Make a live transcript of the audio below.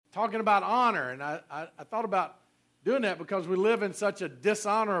talking about honor, and I thought about doing that because we live in such a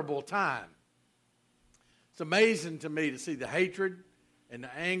dishonorable time. It's amazing to me to see the hatred and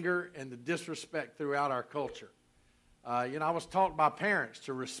the anger and the disrespect throughout our culture. I was taught by parents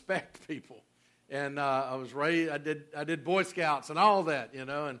to respect people, and I was raised. I did Boy Scouts and all that,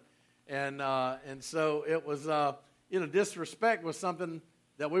 and so it was. Disrespect was something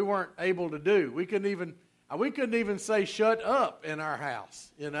that we weren't able to do. We couldn't even say "shut up" in our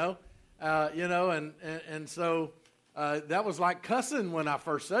house, and so that was like cussing when I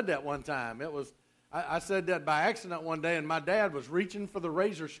first said that one time. It was. I said that by accident one day, and my dad was reaching for the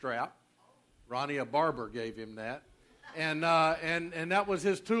razor strap. Ronnie, a barber, gave him that, and that was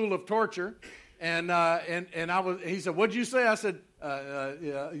his tool of torture. And he said, "What'd you say?" I said,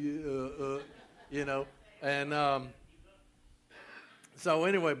 So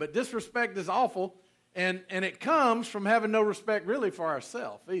anyway, but disrespect is awful, and it comes from having no respect really for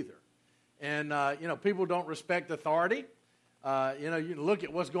ourselves either. And people don't respect authority. You look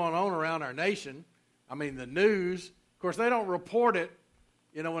at what's going on around our nation. I mean, the news, of course, they don't report it,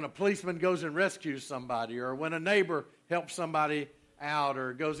 when a policeman goes and rescues somebody or when a neighbor helps somebody out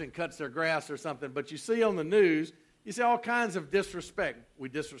or goes and cuts their grass or something. But you see on the news, you see all kinds of disrespect. We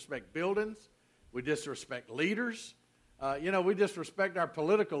disrespect buildings. We disrespect leaders. We disrespect our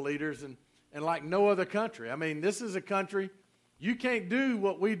political leaders and like no other country. I mean, this is a country, you can't do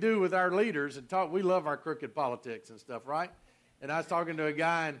what we do with our leaders and talk. We love our crooked politics and stuff, right? And I was talking to a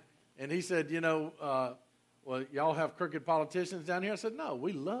guy, and he said, well, y'all have crooked politicians down here? I said, no,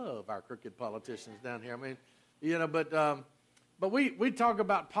 we love our crooked politicians down here. I mean, but we talk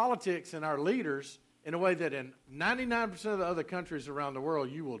about politics and our leaders in a way that in 99% of the other countries around the world,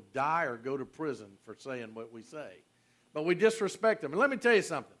 you will die or go to prison for saying what we say. But we disrespect them. And let me tell you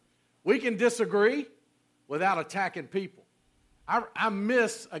something. We can disagree without attacking people. I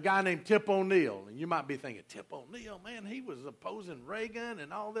miss a guy named Tip O'Neill. And you might be thinking, Tip O'Neill, man, he was opposing Reagan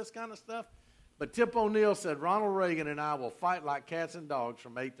and all this kind of stuff. But Tip O'Neill said, Ronald Reagan and I will fight like cats and dogs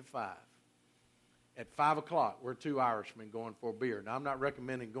from 8 to 5. At 5 o'clock, we're two Irishmen going for a beer. Now, I'm not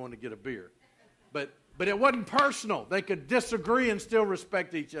recommending going to get a beer. But it wasn't personal. They could disagree and still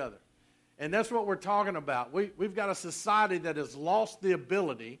respect each other. And that's what we're talking about. We've got a society that has lost the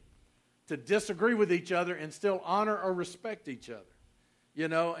ability to disagree with each other and still honor or respect each other.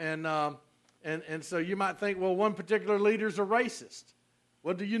 And so you might think, well, one particular leader's a racist.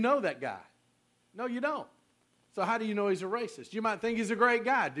 Well, do you know that guy? No, you don't. So how do you know he's a racist? You might think he's a great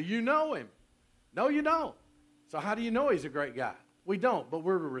guy. Do you know him? No, you don't. So how do you know he's a great guy? We don't, but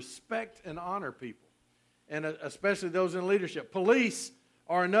we're to respect and honor people, and especially those in leadership. Police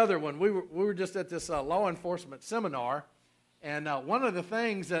are another one. We were just at this law enforcement seminar, and one of the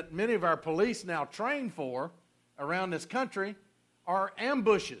things that many of our police now train for around this country are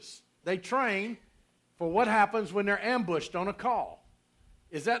ambushes. They train for what happens when they're ambushed on a call.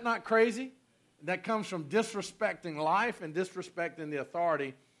 Is that not crazy? That comes from disrespecting life and disrespecting the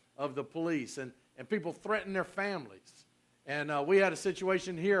authority of the police, and people threaten their families. And we had a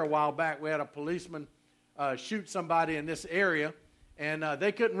situation here a while back. We had a policeman shoot somebody in this area, and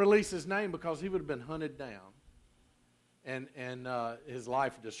they couldn't release his name because he would have been hunted down and his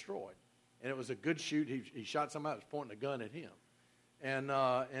life destroyed. And it was a good shoot. He shot somebody that was pointing a gun at him.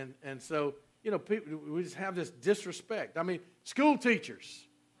 And so, people, we just have this disrespect. I mean, school teachers,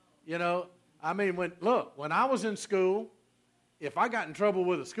 when I was in school, if I got in trouble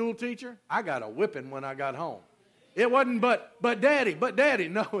with a school teacher, I got a whipping when I got home. It wasn't, but daddy.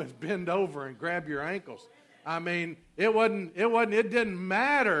 No, it's bend over and grab your ankles. I mean, it didn't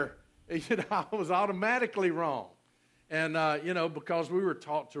matter. I was automatically wrong. And, because we were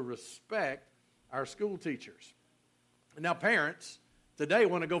taught to respect our school teachers. Now, parents today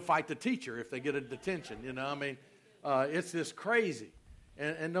want to go fight the teacher if they get a detention. It's this crazy.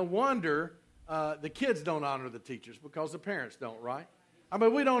 And no wonder the kids don't honor the teachers because the parents don't, right? I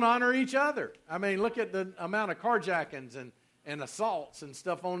mean, we don't honor each other. I mean, look at the amount of carjackings and assaults and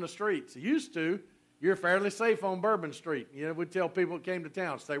stuff on the streets. Used to, you're fairly safe on Bourbon Street. We'd tell people that came to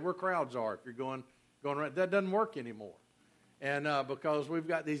town, stay where crowds are if you're going around. That doesn't work anymore. And because we've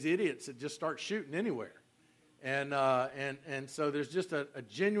got these idiots that just start shooting anywhere. And so there's just a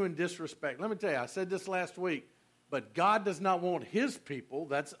genuine disrespect. Let me tell you, I said this last week, but God does not want his people,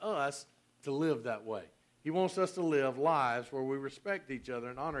 that's us, to live that way. He wants us to live lives where we respect each other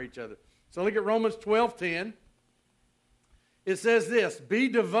and honor each other. So look at Romans 12:10. It says this, be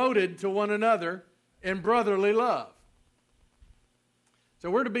devoted to one another in brotherly love.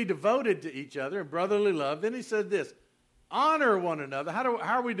 So we're to be devoted to each other in brotherly love. Then he said this, honor one another. How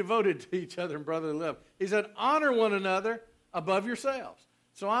are we devoted to each other in brotherly love? He said, honor one another above yourselves.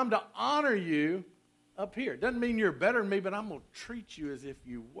 So I'm to honor you up here. Doesn't mean you're better than me, but I'm going to treat you as if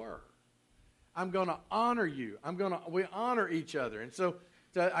you were. I'm going to honor you. We honor each other. And so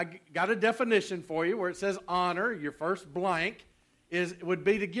I got a definition for you where it says honor. Your first blank would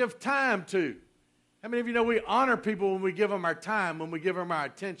be to give time to. How many of you know we honor people when we give them our time, when we give them our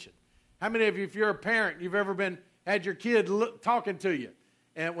attention? How many of you, if you're a parent, you've ever had your kid talking to you,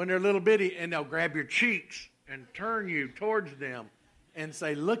 and when they're little bitty, and they'll grab your cheeks and turn you towards them and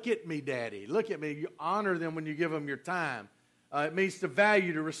say, "Look at me, Daddy. Look at me." You honor them when you give them your time. It means to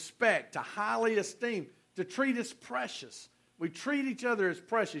value, to respect, to highly esteem, to treat as precious. We treat each other as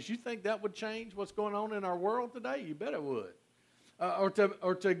precious. You think that would change what's going on in our world today? You bet it would. Or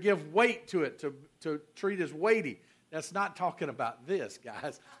to give weight to it, to treat as weighty. That's not talking about this,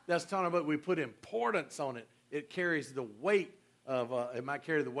 guys. That's talking about we put importance on it. It carries the weight of, it might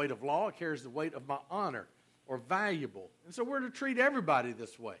carry the weight of law. It carries the weight of my honor or valuable. And so we're to treat everybody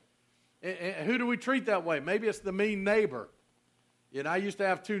this way. And who do we treat that way? Maybe it's the mean neighbor. You know, I used to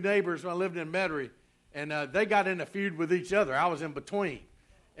have two neighbors when I lived in Metairie, and they got in a feud with each other. I was in between.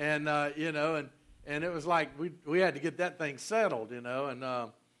 And, and it was like we had to get that thing settled,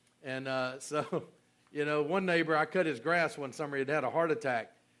 so, one neighbor, I cut his grass one summer. He'd had a heart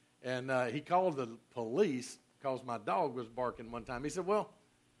attack, and he called the police because my dog was barking one time. He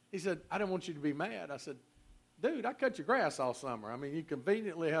said, "I didn't want you to be mad." I said, "Dude, I cut your grass all summer. I mean, you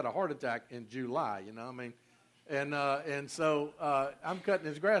conveniently had a heart attack in July, so I'm cutting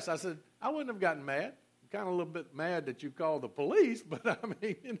his grass." I said, "I wouldn't have gotten mad. I'm kind of a little bit mad that you called the police, but I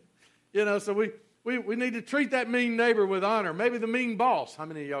mean, so we need to treat that mean neighbor with honor. Maybe the mean boss. How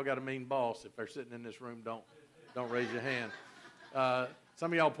many of y'all got a mean boss? If they're sitting in this room, don't raise your hand.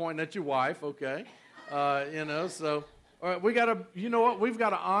 Some of y'all pointing at your wife, okay? So all right, we got to, we've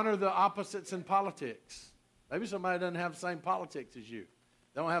got to honor the opposites in politics. Maybe somebody doesn't have the same politics as you.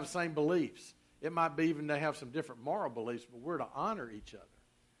 They don't have the same beliefs. It might be even they have some different moral beliefs, but we're to honor each other.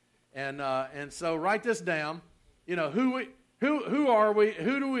 And so write this down. Who are we?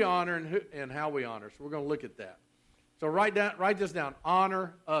 Who do we honor and how we honor? So we're going to look at that. So write this down.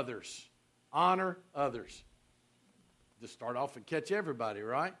 Honor others. Honor others. Just start off and catch everybody,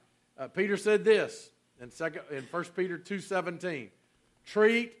 right? Peter said this in 1 Peter 2:17.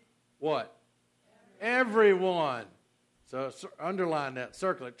 Treat what? Everyone. So underline that,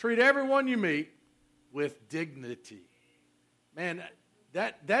 circle it. Treat everyone you meet with dignity. Man,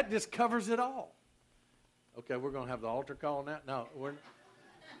 that just covers it all. Okay, we're going to have the altar call now. No,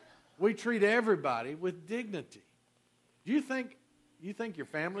 we treat everybody with dignity. Do you think your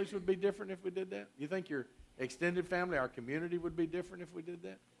families would be different if we did that? You think your extended family, our community would be different if we did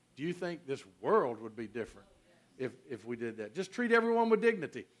that? Do you think this world would be different if we did that? Just treat everyone with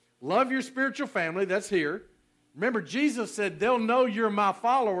dignity. Love your spiritual family. That's here. Remember, Jesus said, they'll know you're my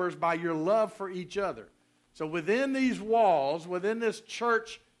followers by your love for each other. So within these walls, within this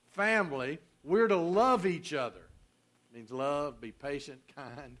church family, we're to love each other. It means love, be patient,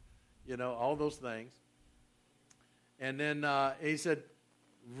 kind, all those things. And then he said,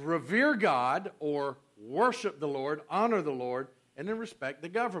 revere God or worship the Lord, honor the Lord, and then respect the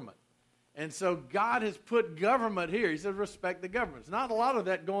government. And so God has put government here. He said respect the government. There's not a lot of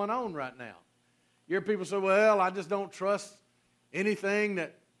that going on right now. You hear people say, well, I just don't trust anything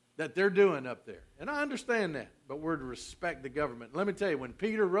that they're doing up there. And I understand that, but we're to respect the government. Let me tell you, when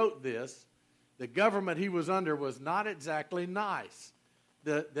Peter wrote this, the government he was under was not exactly nice.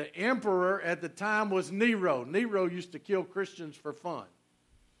 The emperor at the time was Nero. Nero used to kill Christians for fun.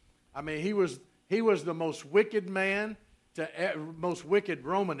 I mean, he was the most wicked man, most wicked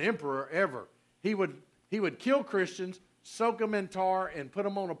Roman emperor ever. He would kill Christians, soak them in tar, and put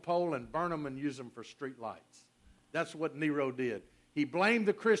them on a pole and burn them and use them for street lights. That's what Nero did. He blamed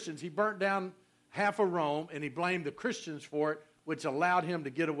the Christians. He burnt down half of Rome, and he blamed the Christians for it, which allowed him to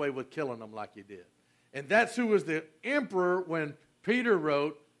get away with killing them like he did. And that's who was the emperor when Peter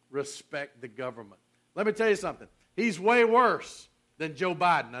wrote, respect the government. Let me tell you something. He's way worse than Joe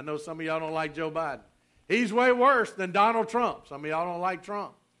Biden. I know some of y'all don't like Joe Biden. He's way worse than Donald Trump. Some of y'all don't like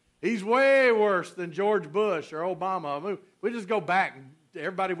Trump. He's way worse than George Bush or Obama. I mean, we just go back.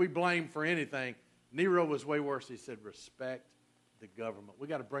 Everybody we blame for anything. Nero was way worse. He said, respect the government. We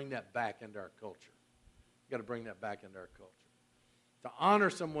got to bring that back into our culture. We got to bring that back into our culture. To honor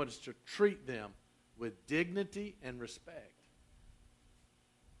someone is to treat them with dignity and respect.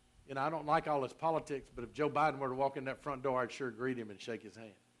 I don't like all his politics, but if Joe Biden were to walk in that front door, I'd sure greet him and shake his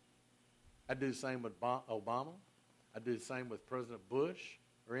hand. I'd do the same with Obama. I'd do the same with President Bush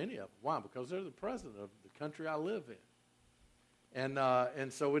or any of them. Why? Because they're the president of the country I live in.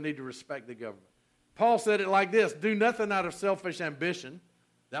 And so we need to respect the government. Paul said it like this: do nothing out of selfish ambition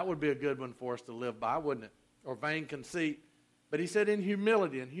That would be a good one for us to live by, wouldn't it? Or vain conceit. But he said in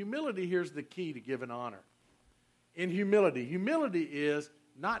humility. And humility, here's the key to giving honor. In humility. Humility is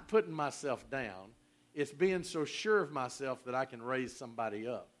not putting myself down. It's being so sure of myself that I can raise somebody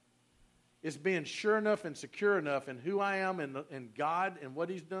up. It's being sure enough and secure enough in who I am and God and what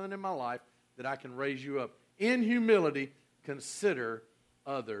he's done in my life that I can raise you up. In humility, consider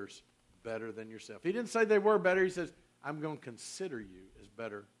others better than yourself. He didn't say they were better. He says, I'm going to consider you as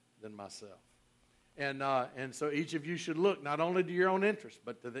better than myself. And so each of you should look not only to your own interest,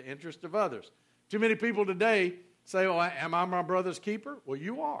 but to the interest of others. Too many people today say, oh, am I my brother's keeper? Well,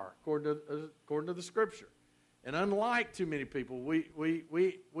 you are, according to the Scripture. And unlike too many people,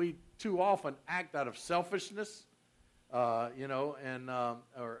 we too often act out of selfishness, or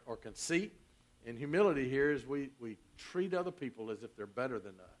conceit. And humility here is we treat other people as if they're better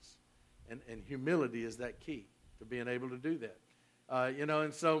than us. And humility is that key to being able to do that.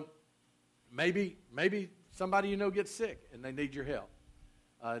 And so maybe somebody gets sick and they need your help.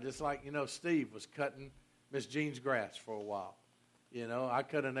 Just like, Steve was cutting Miss Jean's grass for a while. I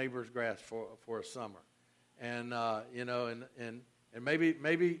cut a neighbor's grass for a summer. And, and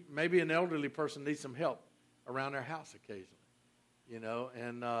maybe an elderly person needs some help around their house occasionally,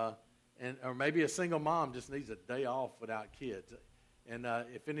 or maybe a single mom just needs a day off without kids. And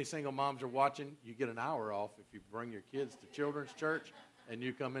if any single moms are watching, you get an hour off if you bring your kids to children's church and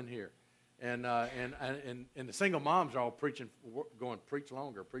you come in here. And the single moms are all preaching, going, preach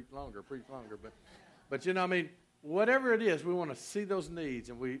longer. But whatever it is, we want to see those needs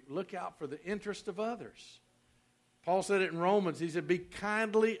and we look out for the interest of others. Paul said it in Romans. He said, be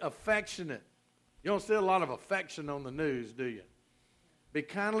kindly affectionate. You don't see a lot of affection on the news, do you? Be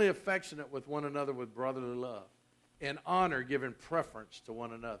kindly affectionate with one another with brotherly love. And honor, giving preference to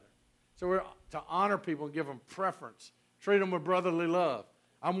one another. So we're to honor people and give them preference. Treat them with brotherly love.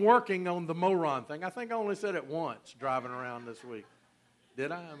 I'm working on the moron thing. I think I only said it once driving around this week.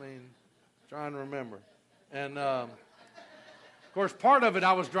 Did I? Trying to remember. And, of course, part of it,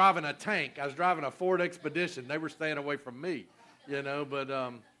 I was driving a tank. I was driving a Ford Expedition. They were staying away from me,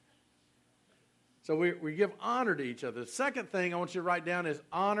 but... So we give honor to each other. The second thing I want you to write down is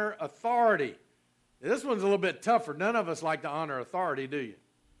honor authority. This one's a little bit tougher. None of us like to honor authority, do you?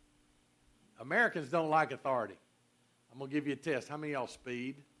 Americans don't like authority. I'm going to give you a test. How many of y'all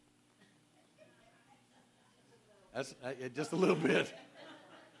speed? That's just a little bit.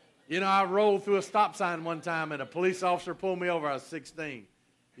 I rolled through a stop sign one time and a police officer pulled me over. I was 16.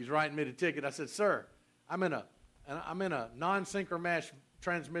 He's writing me the ticket. I said, sir, I'm in a non-synchromash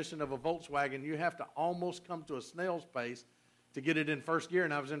transmission of a Volkswagen. You have to almost come to a snail's pace to get it in first gear.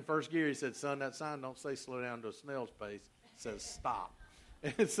 And I was in first gear. He said, son, that sign don't say slow down to a snail's pace. It says stop.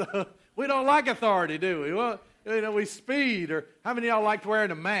 And so we don't like authority, do we? Well, we speed. Or how many of y'all liked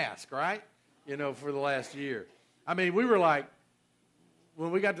wearing a mask, right? For the last year. We were like, when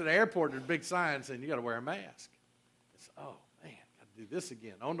we got to the airport, there's a big sign saying you got to wear a mask. It's, oh, man, got to do this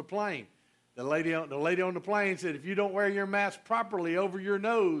again. On the plane, the lady on the plane said, if you don't wear your mask properly over your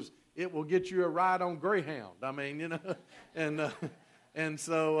nose, it will get you a ride on Greyhound. And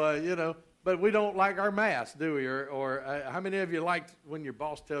so, but we don't like our masks, do we? Or how many of you liked when your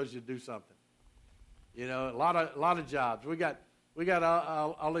boss tells you to do something? A lot of jobs. We got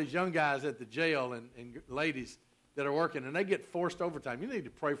all these young guys at the jail and ladies that are working, and they get forced overtime. You need to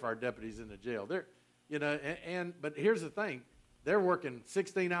pray for our deputies in the jail. But here's the thing. They're working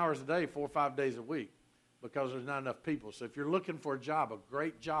 16 hours a day, 4 or 5 days a week because there's not enough people. So if you're looking for a job, a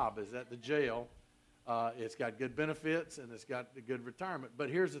great job is at the jail. It's got good benefits and it's got a good retirement. But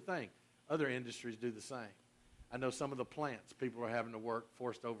here's the thing. Other industries do the same. I know some of the plants, people are having to work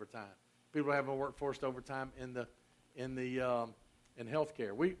forced overtime. People are having to work forced overtime in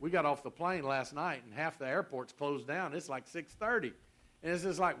healthcare. We got off the plane last night and half the airport's closed down. It's like 6:30. And it's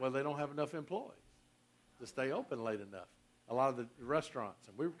just like, well, they don't have enough employees to stay open late enough. A lot of the restaurants,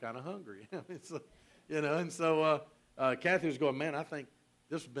 and we were kind of hungry. And so Kathy was going, man, I think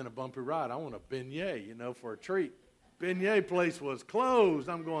this has been a bumpy ride. I want a beignet, for a treat. Beignet place was closed.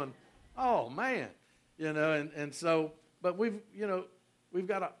 I'm going, oh, man. And so, but we've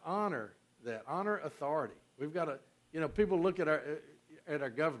got to honor that, honor authority. We've got to, people look at our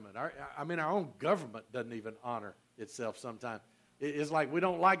government. Our own government doesn't even honor itself sometimes. It's like we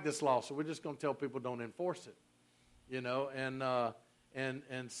don't like this law, so we're just going to tell people don't enforce it.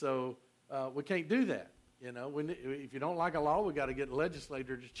 And so we can't do that. If you don't like a law, we got to get a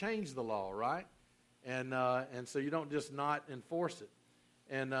legislator to change the law, right? And so you don't just not enforce it.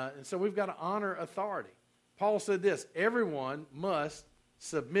 And so we've got to honor authority. Paul said this: everyone must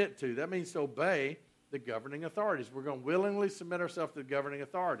submit to. That means to obey the governing authorities. We're going to willingly submit ourselves to the governing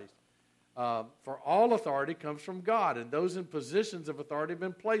authorities. For all authority comes from God, and those in positions of authority have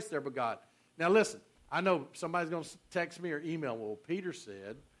been placed there by God. Now listen, I know somebody's going to text me or email, well, Peter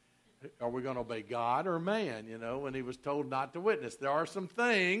said, are we going to obey God or man, when he was told not to witness? There are some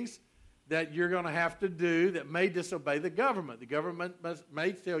things that you're going to have to do that may disobey the government. The government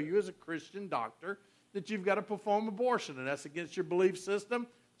may tell you as a Christian doctor that you've got to perform abortion, and that's against your belief system,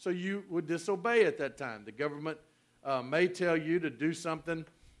 so you would disobey at that time. The government may tell you to do something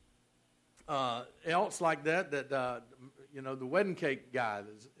else like that, the wedding cake guy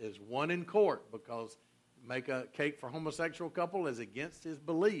is won in court because make a cake for homosexual couple is against his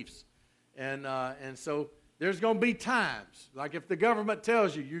beliefs. And so there's going to be times, like if the government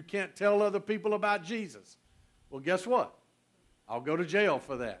tells you you can't tell other people about Jesus, well, guess what? I'll go to jail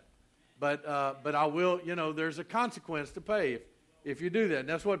for that. But I will, there's a consequence to pay if you do that. And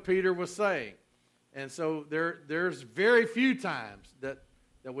that's what Peter was saying. And so there's very few times that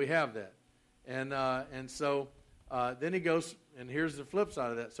we have that. And so then he goes, and here's the flip side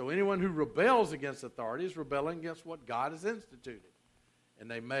of that. So anyone who rebels against authority is rebelling against what God has instituted. And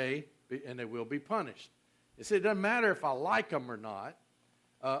they may be, and they will be punished. You see, it doesn't matter if I like them or not,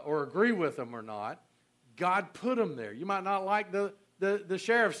 or agree with them or not. God put them there. You might not like the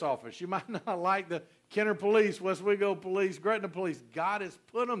sheriff's office. You might not like the Kenner Police, Westwego Police, Gretna Police. God has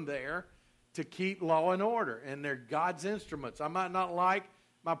put them there to keep law and order, and they're God's instruments. I might not like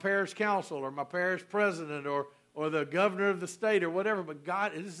my parish council or my parish president or the governor of the state or whatever, but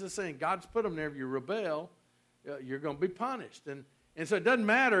God, this is the saying, God's put them there. If you rebel, you're going to be punished. And so it doesn't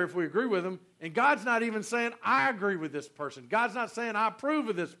matter if we agree with them, and God's not even saying, I agree with this person. God's not saying, I approve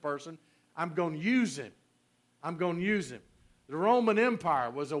of this person. I'm going to use him. I'm going to use him. The Roman Empire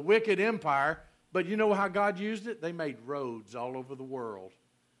was a wicked empire, but you know how God used it? They made roads all over the world.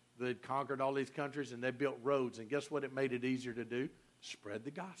 They'd conquered all these countries, and they built roads. And guess what it made it easier to do? Spread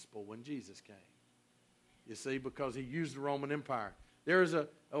the gospel when Jesus came. You see, because he used the Roman Empire. There was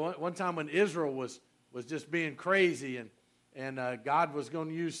one time when Israel was just being crazy, and God was going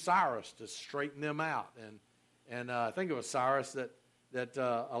to use Cyrus to straighten them out. And I think it was Cyrus that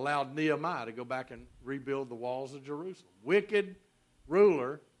allowed Nehemiah to go back and rebuild the walls of Jerusalem. Wicked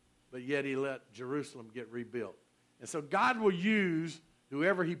ruler, but yet he let Jerusalem get rebuilt. And so God will use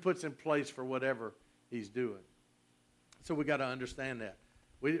whoever he puts in place for whatever he's doing. So we got to understand that.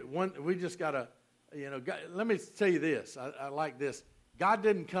 We just got to, God, let me tell you this. I like this. God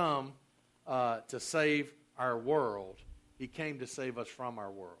didn't come to save our world. He came to save us from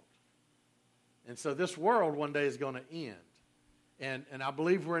our world. And so this world one day is going to end. And I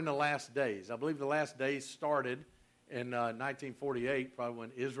believe we're in the last days. I believe the last days started in 1948, probably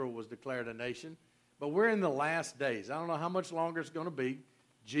when Israel was declared a nation. But we're in the last days. I don't know how much longer it's going to be.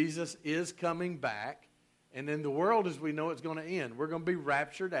 Jesus is coming back. And then the world as we know it's going to end. We're going to be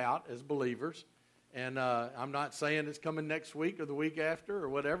raptured out as believers. And I'm not saying it's coming next week or the week after or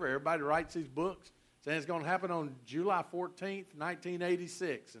whatever. Everybody writes these books saying it's going to happen on July 14th,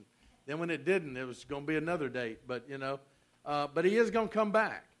 1986. And then when it didn't, it was going to be another date. But, but he is going to come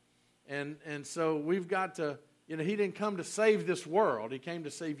back. And so we've got to, he didn't come to save this world. He came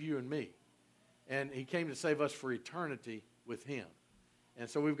to save you and me. And he came to save us for eternity with him. And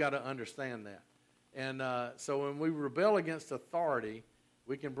so we've got to understand that. And so when we rebel against authority,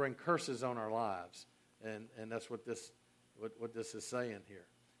 we can bring curses on our lives. And that's what this is saying here.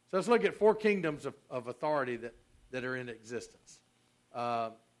 So let's look at 4 kingdoms of authority that are in existence.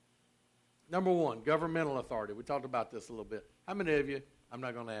 Number 1, governmental authority. We talked about this a little bit. How many of you, I'm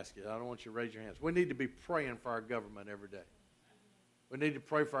not going to ask you, I don't want you to raise your hands. We need to be praying for our government every day. We need to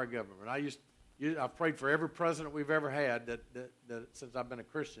pray for our government. I've prayed for every president we've ever had that since I've been a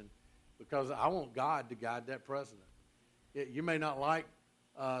Christian, because I want God to guide that president. You may not like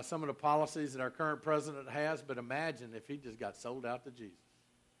some of the policies that our current president has, but imagine if he just got sold out to Jesus.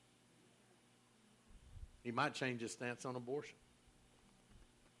 He might change his stance on abortion.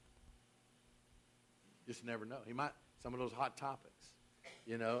 Just never know. He might, some of those hot topics,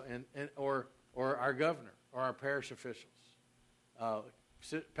 or our governor or our parish officials.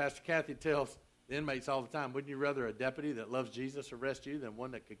 Pastor Kathy tells the inmates all the time, wouldn't you rather a deputy that loves Jesus arrest you than one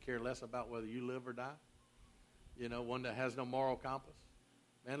that could care less about whether you live or die? One that has no moral compass.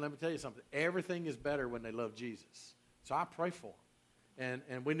 Man, let me tell you something. Everything is better when they love Jesus. So I pray for them.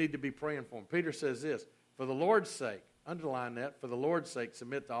 And we need to be praying for them. Peter says this, for the Lord's sake, underline that, for the Lord's sake,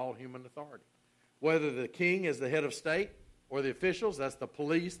 submit to all human authority. Whether the king is the head of state or the officials, that's the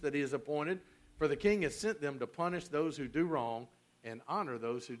police that he has appointed, for the king has sent them to punish those who do wrong and honor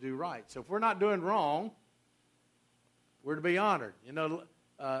those who do right. So if we're not doing wrong, we're to be honored.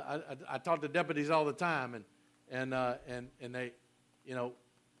 I talk to deputies all the time, and they,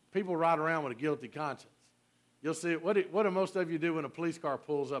 people ride around with a guilty conscience. You'll see what do most of you do when a police car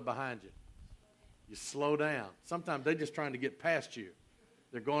pulls up behind you? You slow down. Sometimes they're just trying to get past you.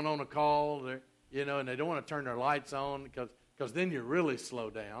 They're going on a call, and they don't want to turn their lights on because then you really slow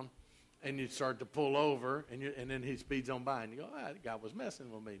down, and you start to pull over, and then he speeds on by, and you go, that guy was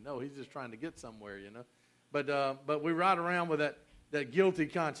messing with me. No, he's just trying to get somewhere, But we ride around with that guilty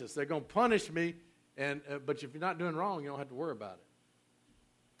conscience. They're going to punish me, but if you're not doing wrong, you don't have to worry about it.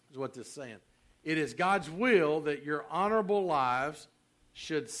 Is what this is saying. It is God's will that your honorable lives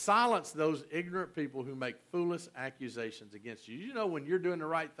should silence those ignorant people who make foolish accusations against you. You know, when you're doing the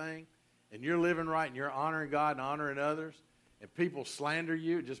right thing and you're living right and you're honoring God and honoring others, and people slander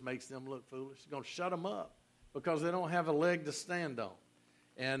you, it just makes them look foolish. It's going to shut them up because they don't have a leg to stand on.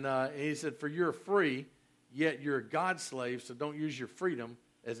 And he said, for you're free, yet you're God's slave, so don't use your freedom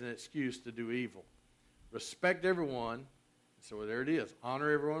as an excuse to do evil. Respect everyone. So there it is.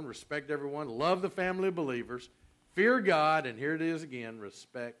 Honor everyone, respect everyone, love the family of believers, fear God, and here it is again,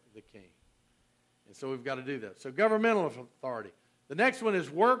 respect the king. And so we've got to do that. So governmental authority. The next one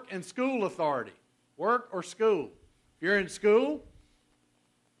is work and school authority. Work or school. If you're in school,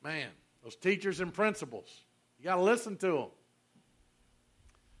 man, those teachers and principals, you got to listen to them.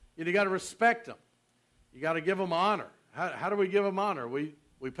 You got to respect them. You got to give them honor. How do we give them honor? We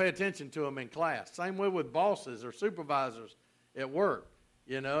pay attention to them in class. Same way with bosses or supervisors at work.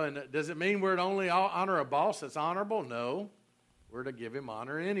 And does it mean we're to only honor a boss that's honorable? No. We're to give him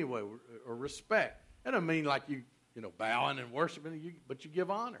honor anyway, or respect. That doesn't mean like you bowing and worshiping, but you give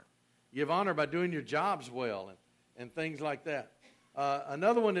honor. You give honor by doing your jobs well and things like that.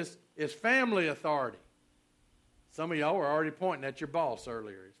 Another one is family authority. Some of y'all were already pointing at your boss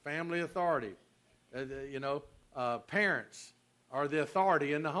earlier. It's family authority. Parents are the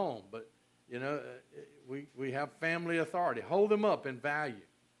authority in the home, but we have family authority. Hold them up in value.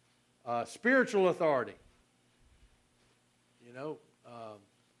 Spiritual authority.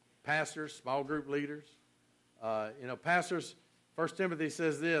 Pastors, small group leaders. Pastors, 1 Timothy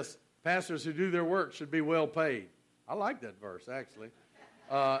says this, pastors who do their work should be well paid. I like that verse, actually.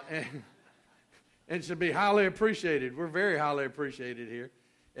 And should be highly appreciated. We're very highly appreciated here.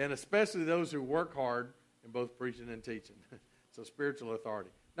 And especially those who work hard in both preaching and teaching. So spiritual authority.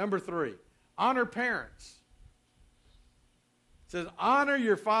 Number 3, honor parents. It says, honor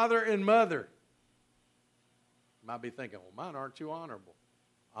your father and mother. You might be thinking, well, mine aren't too honorable.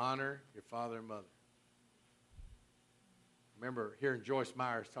 Honor your father and mother. Remember hearing Joyce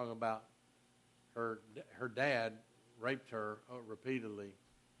Myers talking about her dad raped her repeatedly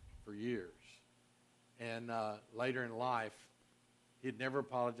for years. And later in life, he'd never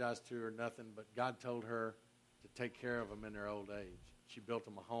apologized to her, nothing, but God told her to take care of them in their old age. She built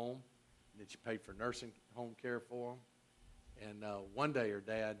them a home, and then she paid for nursing home care for them. And one day her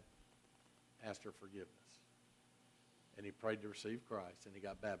dad asked her forgiveness. And he prayed to receive Christ, and he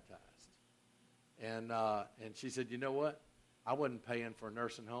got baptized. And she said, you know what? I wasn't paying for a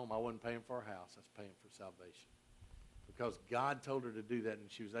nursing home. I wasn't paying for a house. I was paying for salvation. Because God told her to do that, and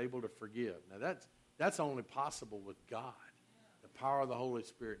she was able to forgive. Now, that's only possible with God, the power of the Holy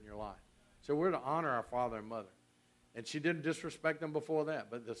Spirit in your life. So we're to honor our father and mother. And she didn't disrespect them before that.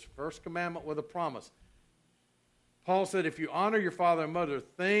 But this first commandment with a promise. Paul said, if you honor your father and mother,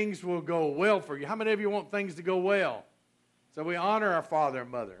 things will go well for you. How many of you want things to go well? So we honor our father and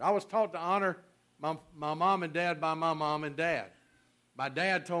mother. I was taught to honor my mom and dad by my mom and dad. My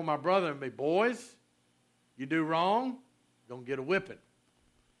dad told my brother and me, boys, you do wrong, you're going to get a whipping.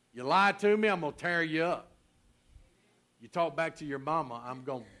 You lie to me, I'm going to tear you up. You talk back to your mama, I'm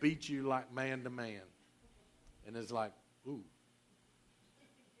going to beat you like man to man. And it's like, ooh.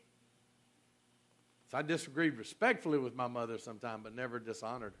 So I disagreed respectfully with my mother sometime, but never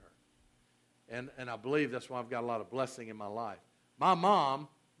dishonored her. And I believe that's why I've got a lot of blessing in my life. My mom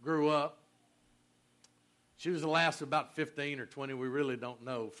grew up. She was the last of about 15 or 20. We really don't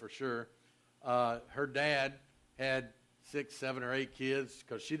know for sure. Her dad had 6, 7, or 8 kids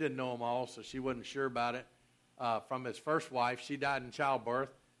because she didn't know them all, so she wasn't sure about it. From his first wife, she died in childbirth.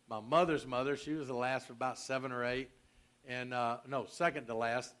 My mother's mother, she was the last of about 7 or 8. And, second to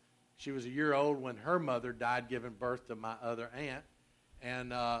last. She was a year old when her mother died giving birth to my other aunt.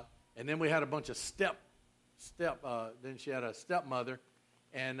 And then we had a bunch of then she had a stepmother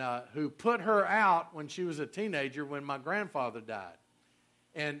and who put her out when she was a teenager when my grandfather died.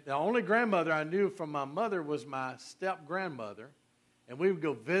 And the only grandmother I knew from my mother was my step-grandmother. And we would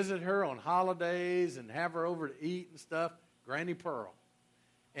go visit her on holidays and have her over to eat and stuff, Granny Pearl.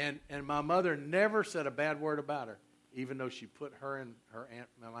 And my mother never said a bad word about her. even though she put her and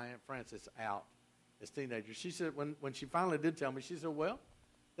my Aunt Frances out as teenagers. She said when she finally did tell me, she said, well,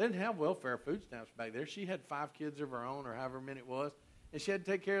 they didn't have welfare food stamps back there. She had 5 kids of her own or however many it was, and she had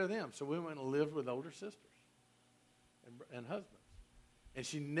to take care of them. So we went and lived with older sisters and husbands. And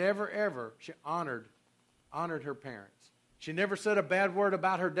she never, ever, she honored her parents. She never said a bad word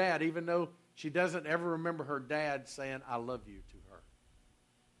about her dad, even though she doesn't ever remember her dad saying, I love you to her.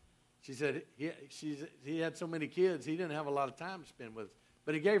 She said he had so many kids, he didn't have a lot of time to spend with us.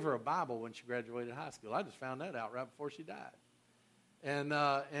 But he gave her a Bible when she graduated high school. I just found that out right before she died. And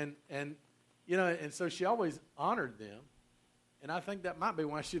so she always honored them. And I think that might be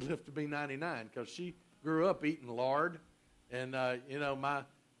why she lived to be 99, because she grew up eating lard. And,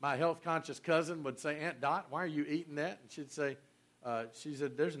 my health-conscious cousin would say, Aunt Dot, why are you eating that? And she'd say, she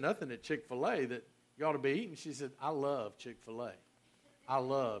said, there's nothing at Chick-fil-A that you ought to be eating. She said, I love Chick-fil-A. I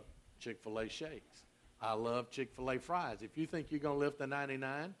love Chick-fil-A shakes. I love Chick-fil-A fries. If you think you're going to live to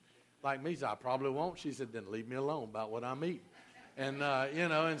 99 like me, so I probably won't. She said, then leave me alone about what I'm eating. And,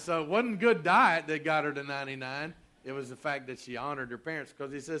 and so it wasn't good diet that got her to 99. It was the fact that she honored her parents,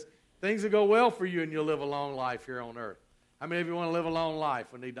 because he says, things will go well for you and you'll live a long life here on earth. How many of you want to live a long life?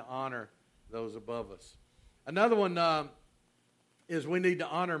 We need to honor those above us. Another one is we need to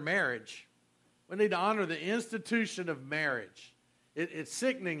honor marriage. We need to honor the institution of marriage. It's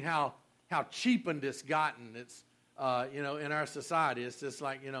sickening how cheapened it's gotten. It's in our society. It's just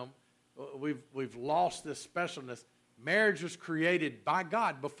like we've lost this specialness. Marriage was created by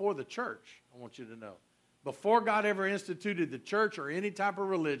God before the church. I want you to know, before God ever instituted the church or any type of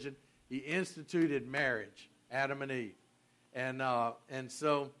religion, He instituted marriage. Adam and Eve. And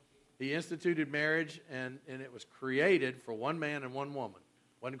so He instituted marriage, and it was created for one man and one woman.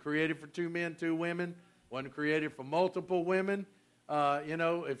 Wasn't created for 2 men, 2 women. Wasn't created for multiple women.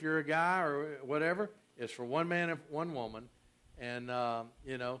 If you're a guy or whatever, it's for one man and one woman. And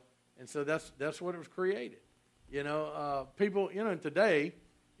so that's what it was created. People, today,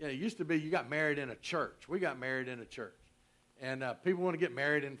 it used to be you got married in a church. We got married in a church. And people want to get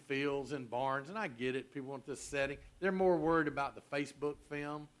married in fields and barns, and I get it. People want this setting. They're more worried about the Facebook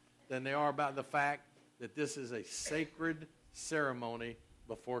film than they are about the fact that this is a sacred ceremony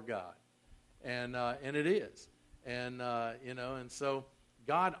before God. And it is. And so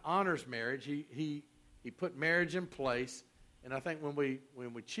God honors marriage. He put marriage in place. And I think when we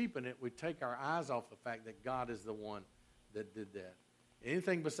cheapen it, we take our eyes off the fact that God is the one that did that.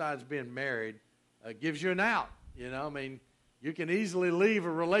 Anything besides being married gives you an out. You can easily leave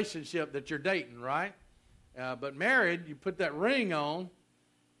a relationship that you're dating, right? But married, you put that ring on,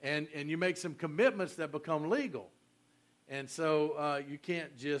 and you make some commitments that become legal. And so you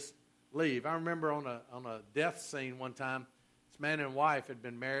can't just leave. I remember on a death scene one time, this man and wife had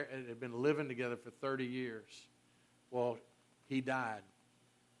been married, had been living together for 30 years. Well, he died.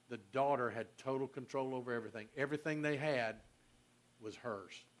 The daughter had total control over everything. Everything they had was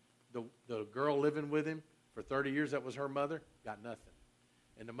hers. The girl living with him for 30 years, that was her mother, got nothing.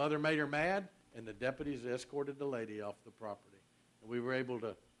 And the mother made her mad, and the deputies escorted the lady off the property. And we were able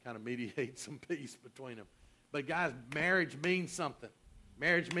to kind of mediate some peace between them. But guys, marriage means something.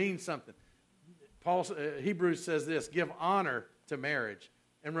 Marriage means something. Hebrews says this, give honor to marriage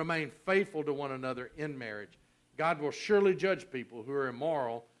and remain faithful to one another in marriage. God will surely judge people who are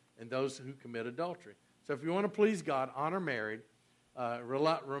immoral and those who commit adultery. So if you want to please God, honor marriage.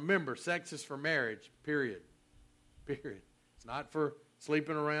 Remember, sex is for marriage, period. It's not for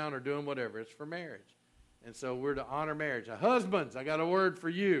sleeping around or doing whatever. It's for marriage. And so we're to honor marriage. Now, husbands, I got a word for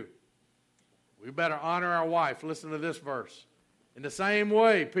you. We better honor our wife. Listen to this verse. In the same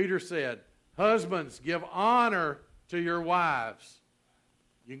way, Peter said, husbands, give honor to your wives.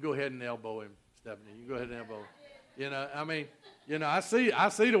 You can go ahead and elbow him, Stephanie. You can go ahead and elbow him. I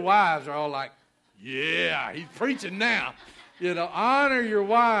see the wives are all like, yeah, he's preaching now. Honor your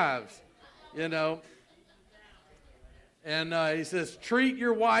wives, And he says, treat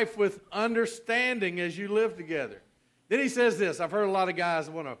your wife with understanding as you live together. Then he says this. I've heard a lot of guys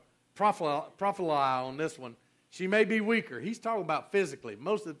want to profile on this one. She may be weaker. He's talking about physically.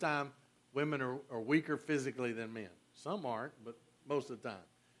 Most of the time, women are weaker physically than men. Some aren't, but most of the time.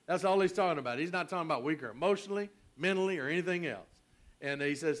 That's all he's talking about. He's not talking about weaker emotionally, mentally, or anything else. And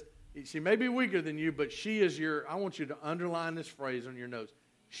he says, she may be weaker than you, but she is I want you to underline this phrase on your notes.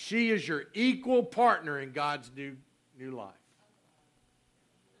 She is your equal partner in God's new life.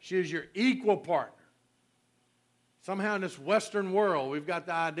 She is your equal partner. Somehow in this Western world, we've got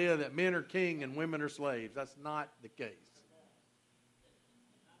the idea that men are king and women are slaves. That's not the case.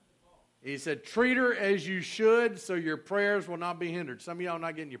 He said, treat her as you should so your prayers will not be hindered. Some of y'all are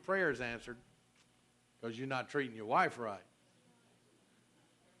not getting your prayers answered because you're not treating your wife right.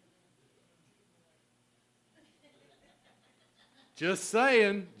 Just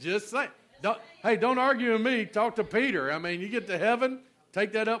saying. Don't argue with me. Talk to Peter. I mean, you get to heaven,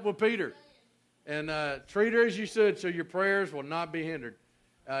 take that up with Peter. And treat her as you should so your prayers will not be hindered.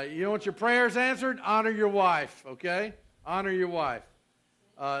 You want your prayers answered? Honor your wife, okay? Honor your wife.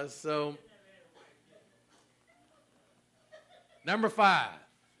 Number 5.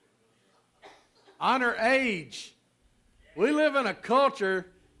 Honor age. We live in a culture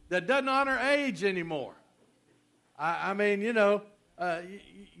that doesn't honor age anymore. I mean, you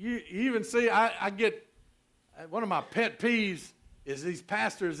even see, I get, one of my pet peeves is these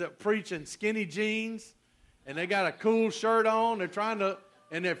pastors that preach in skinny jeans, and they got a cool shirt on,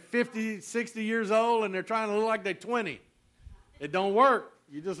 and they're 50, 60 years old, and they're trying to look like they're 20. It don't work.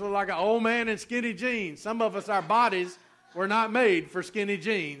 You just look like an old man in skinny jeans. Some of us, our bodies were not made for skinny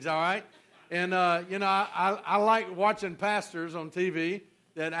jeans, all right? And, I like watching pastors on TV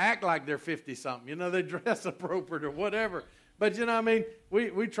that act like they're 50-something. They dress appropriate or whatever. But,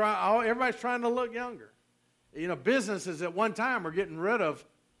 we try, everybody's trying to look younger. Businesses at one time were getting rid of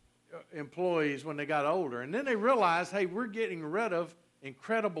employees when they got older. And then they realized, hey, we're getting rid of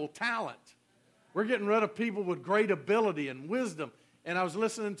incredible talent. We're getting rid of people with great ability and wisdom. And I was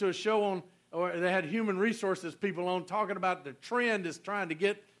listening to a show they had human resources people on talking about the trend is trying to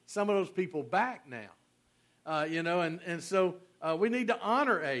get some of those people back now. So we need to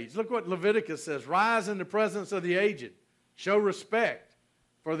honor age. Look what Leviticus says. Rise in the presence of the aged. Show respect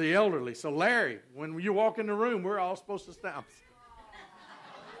for the elderly. So Larry, when you walk in the room, we're all supposed to stand.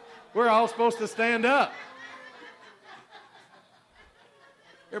 We're all supposed to stand up.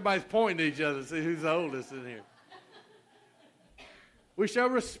 Everybody's pointing to each other to see who's the oldest in here. We show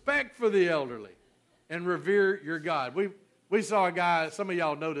respect for the elderly and revere your God. We saw a guy, some of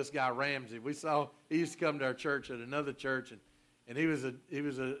y'all know this guy, Ramsey. He used to come to our church at another church, and he was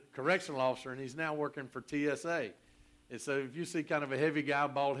a correctional officer, and he's now working for TSA. And so if you see kind of a heavy guy,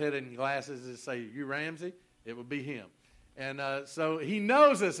 bald-headed and glasses, and say, you Ramsey, it would be him. And so he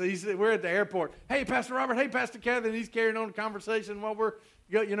knows us. We're at the airport. Hey, Pastor Robert. Hey, Pastor Kathy. And he's carrying on the conversation while we're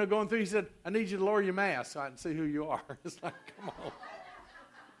going through. He said, I need you to lower your mask so I can see who you are. It's like, come on.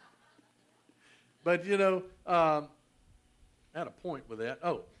 But, I had a point with that.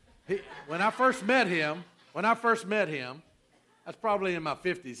 When I first met him, that's probably in my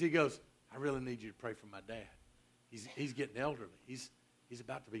 50s. He goes, I really need you to pray for my dad. He's getting elderly. He's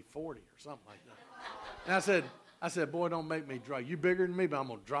about to be 40 or something like that. And I said, boy, don't make me drop. You bigger than me, but I'm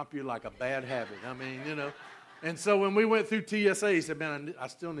going to drop you like a bad habit. I mean, And so when we went through TSA, he said, man, I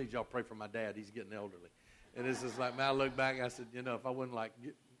still need y'all to pray for my dad. He's getting elderly. And it's just like, man, I look back and I said, if I wouldn't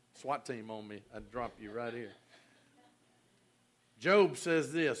get SWAT team on me, I'd drop you right here. Job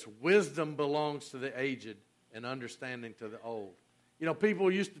says this, wisdom belongs to the aged and understanding to the old. People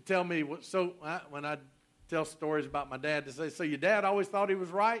used to tell me, when I tell stories about my dad, to say, so your dad always thought he was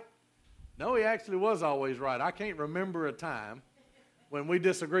right? No, he actually was always right. I can't remember a time when we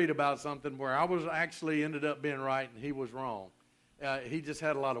disagreed about something where I was actually ended up being right and he was wrong. He just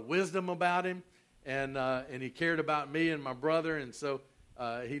had a lot of wisdom about him, and he cared about me and my brother, and so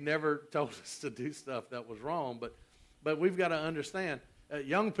he never told us to do stuff that was wrong. But we've got to understand,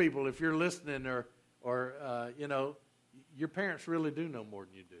 young people, if you're listening, or your parents really do know more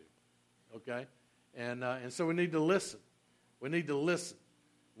than you do, okay? And so we need to listen. We need to listen.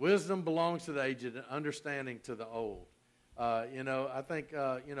 Wisdom belongs to the aged and understanding to the old. I think,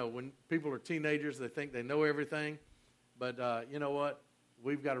 when people are teenagers, they think they know everything. But you know what?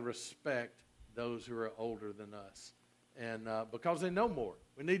 We've got to respect those who are older than us. And because they know more.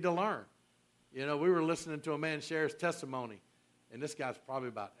 We need to learn. We were listening to a man share his testimony. And this guy's probably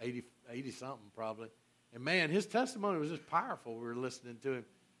about 80-something probably. And, man, his testimony was just powerful. We were listening to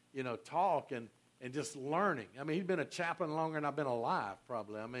him, talk and just learning. I mean, he'd been a chaplain longer than I've been alive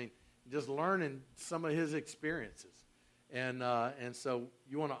probably. I mean, just learning some of his experiences. And so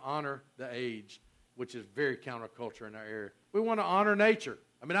you want to honor the age, which is very counterculture in our area. We want to honor nature.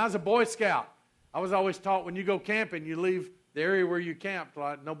 I mean, I was a Boy Scout. I was always taught when you go camping, you leave the area where you camped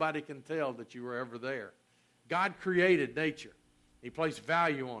like nobody can tell that you were ever there. God created nature. He placed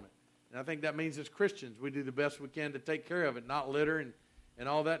value on it. And I think that means as Christians, we do the best we can to take care of it, not litter and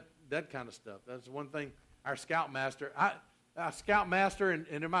all that kind of stuff. That's one thing our scoutmaster,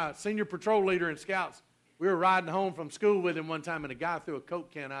 and my senior patrol leader in Scouts, we were riding home from school with him one time, and a guy threw a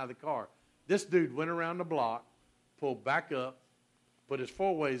Coke can out of the car. This dude went around the block, pulled back up, put his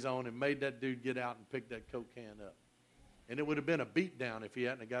four-ways on, and made that dude get out and pick that Coke can up. And it would have been a beatdown if he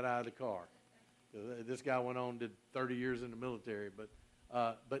hadn't got out of the car. This guy went on, did 30 years in the military.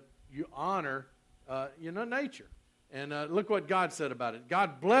 But you honor nature. And look what God said about it.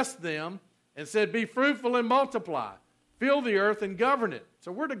 God blessed them and said, be fruitful and multiply. Fill the earth and govern it.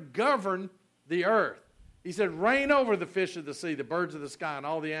 So we're to govern the earth. He said, reign over the fish of the sea, the birds of the sky, and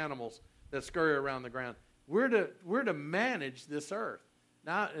all the animals that scurry around the ground. We're to manage this earth.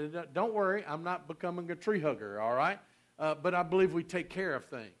 Now, don't worry, I'm not becoming a tree hugger, all right? But I believe we take care of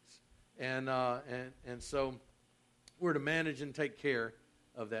things. And so we're to manage and take care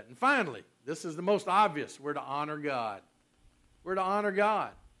of that. And finally, this is the most obvious. We're to honor God. We're to honor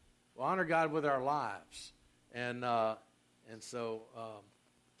God. We'll honor God with our lives. And so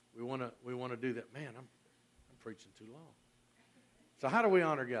we want to do that. Man, I'm preaching too long. So how do we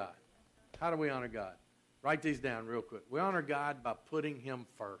honor God? How do we honor God? Write these down real quick. We honor God by putting Him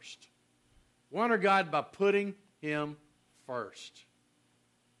first. We honor God by putting Him first.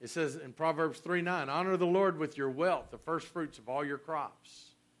 It says in Proverbs 3:9, honor the Lord with your wealth, the first fruits of all your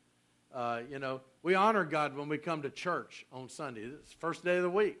crops. We honor God when we come to church on Sunday. It's the first day of the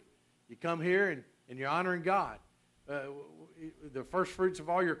week. You come here and you're honoring God. The first fruits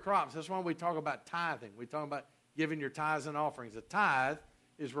of all your crops. That's why we talk about tithing. We talk about giving your tithes and offerings. A tithe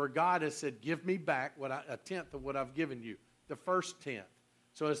is where God has said, give me back a tenth of what I've given you, the first tenth.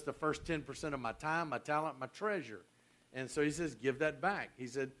 So it's the first 10% of my time, my talent, my treasure. And so he says, give that back. He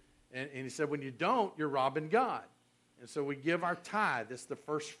said, and he said, when you don't, you're robbing God. And so we give our tithe. It's the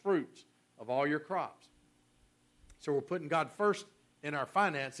first fruits of all your crops. So we're putting God first in our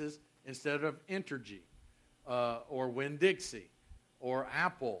finances instead of Entergy or Winn-Dixie or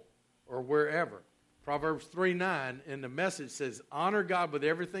Apple or wherever. Proverbs 3:9 in the Message says, honor God with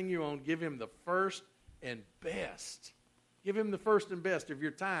everything you own. Give Him the first and best. Give Him the first and best of your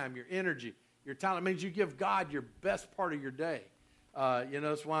time, your energy, your talent. It means you give God your best part of your day.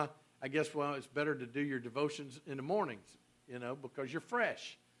 That's why I guess it's better to do your devotions in the mornings, because you're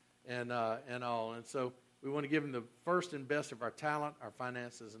fresh and all. And so we want to give Him the first and best of our talent, our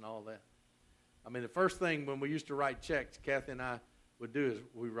finances, and all that. I mean, the first thing when we used to write checks, Kathy and I would do is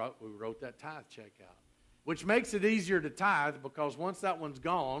we wrote that tithe check out, which makes it easier to tithe because once that one's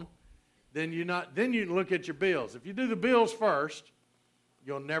gone, then you look at your bills. If you do the bills first,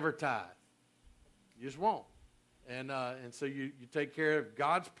 you'll never tithe. You just won't. And so you take care of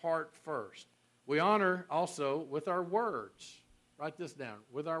God's part first. We honor also with our words. Write this down.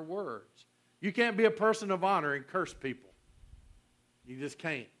 With our words. You can't be a person of honor and curse people. You just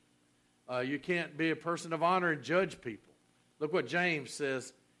can't. You can't be a person of honor and judge people. Look what James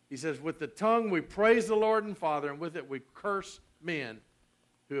says. He says, with the tongue we praise the Lord and Father, and with it we curse men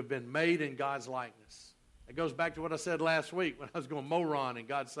who have been made in God's likeness. It goes back to what I said last week when I was going moron, and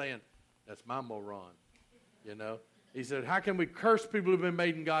God saying, that's my moron. He said, how can we curse people who have been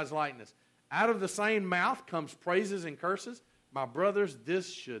made in God's likeness? Out of the same mouth comes praises and curses. My brothers,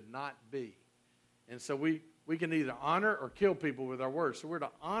 this should not be. And so we can either honor or kill people with our words. So we're to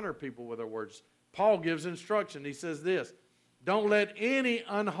honor people with our words. Paul gives instruction. He says this, don't let any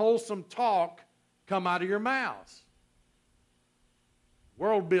unwholesome talk come out of your mouths. The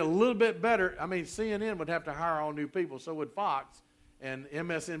world would be a little bit better. I mean, CNN would have to hire all new people. So would Fox and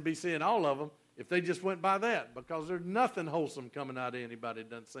MSNBC and all of them if they just went by that, because there's nothing wholesome coming out of anybody, it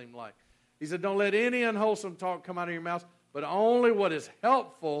doesn't seem like. He said, don't let any unwholesome talk come out of your mouth, but only what is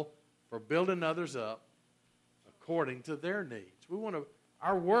helpful for building others up according to their needs.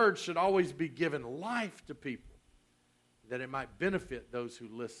 Our words should always be giving life to people, that it might benefit those who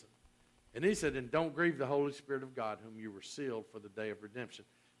listen. And he said, and don't grieve the Holy Spirit of God, whom you were sealed for the day of redemption.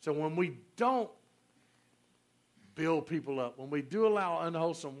 So when we don't build people up, when we do allow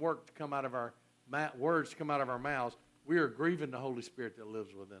unwholesome work to come out of our words to come out of our mouths, we are grieving the Holy Spirit that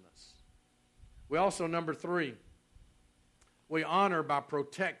lives within us. We also, number 3, we honor by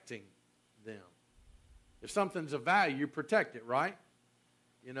protecting them. If something's of value, you protect it, right?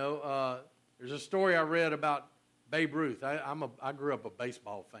 There's a story I read about Babe Ruth. I grew up a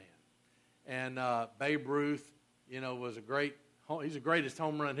baseball fan. And Babe Ruth, was he's the greatest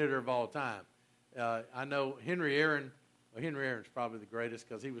home run hitter of all time. I know Henry Aaron's probably the greatest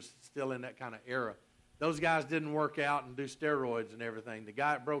because he was still in that kind of era. Those guys didn't work out and do steroids and everything. The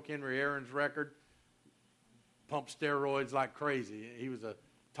guy that broke Henry Aaron's record pumped steroids like crazy. He was a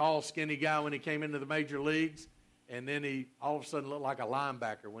tall, skinny guy when he came into the major leagues, and then he all of a sudden looked like a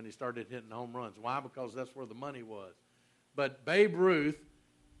linebacker when he started hitting home runs. Why? Because that's where the money was. But Babe Ruth,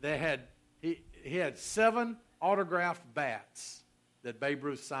 he had 7 autographed bats that Babe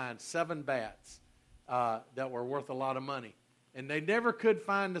Ruth signed, 7 bats that were worth a lot of money. And they never could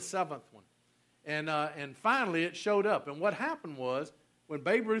find the 7th one. And finally it showed up. And what happened was, when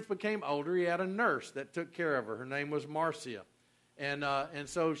Babe Ruth became older, he had a nurse that took care of her. Her name was Marcia. And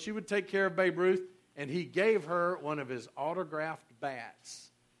so she would take care of Babe Ruth, and he gave her one of his autographed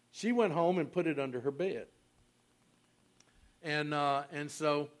bats. She went home and put it under her bed. And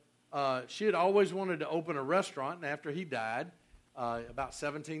so she had always wanted to open a restaurant, and after he died, about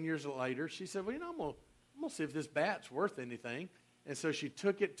 17 years later, she said, well, I'm going to see if this bat's worth anything. And so she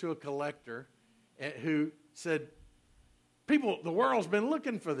took it to a collector who said, the world's been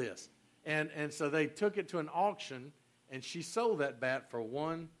looking for this. And so they took it to an auction, and she sold that bat for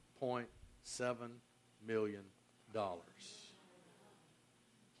 $1.7 million.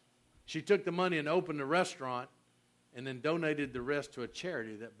 She took the money and opened a restaurant and then donated the rest to a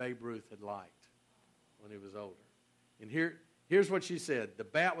charity that Babe Ruth had liked when he was older. And here's what she said. The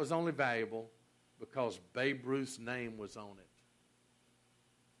bat was only valuable because Babe Ruth's name was on it.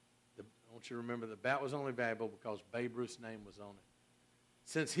 I want you to remember the bat was only valuable because Babe Ruth's name was on it.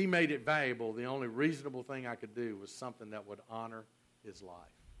 Since he made it valuable, the only reasonable thing I could do was something that would honor his life.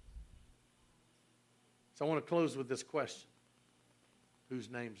 So I want to close with this question. Whose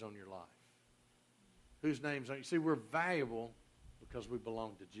name's on your life? Whose name's on you? See, we're valuable because we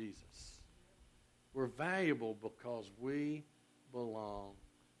belong to Jesus. We're valuable because we belong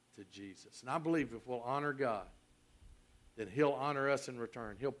to Jesus. And I believe if we'll honor God, then he'll honor us in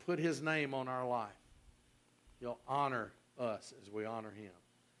return. He'll put his name on our life. He'll honor us as we honor him.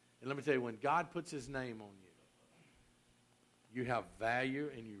 And let me tell you, when God puts his name on you, you have value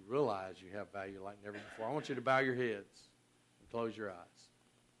and you realize you have value like never before. I want you to bow your heads and close your eyes.